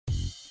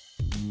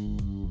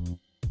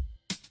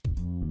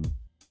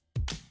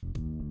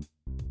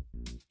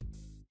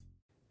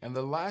In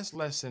the last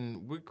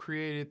lesson, we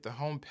created the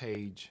home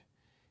page,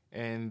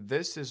 and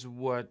this is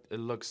what it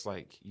looks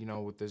like,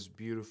 with this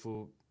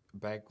beautiful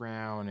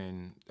background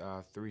and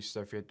three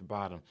stuff here at the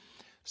bottom.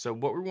 So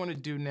what we want to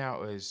do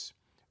now is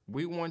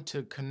we want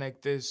to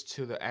connect this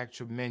to the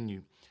actual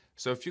menu.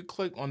 So if you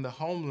click on the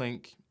home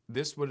link,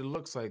 this is what it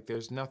looks like.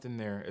 There's nothing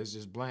there. It's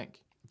just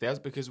blank. That's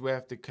because we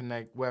have to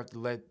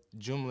let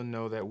Joomla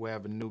know that we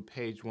have a new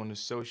page we want to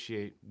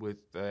associate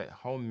with the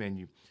home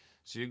menu.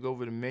 So you go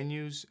over to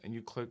menus and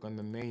you click on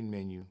the main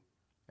menu,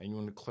 and you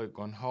want to click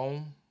on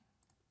home,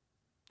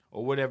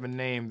 or whatever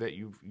name that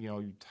you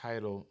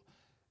title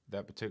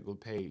that particular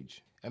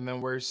page. And then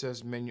where it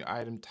says menu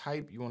item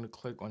type, you want to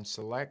click on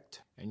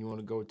select, and you want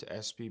to go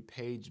to SP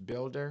page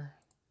builder,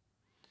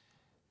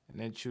 and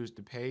then choose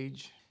the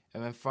page.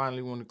 And then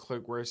finally, you want to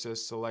click where it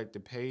says select the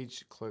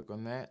page, click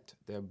on that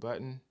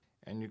button,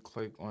 and you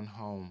click on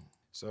home.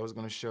 So it's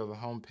going to show the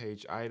home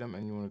page item,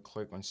 and you want to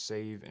click on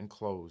save and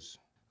close.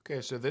 Okay,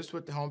 so this is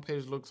what the home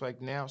page looks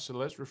like now. So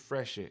let's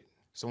refresh it.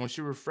 So once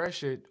you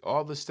refresh it,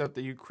 all the stuff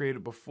that you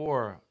created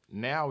before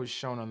now is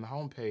shown on the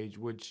home page,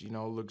 which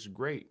looks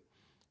great.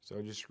 So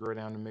just scroll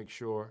down to make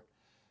sure,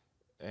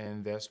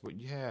 and that's what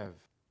you have.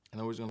 And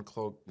then we're just going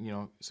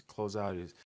to close out this.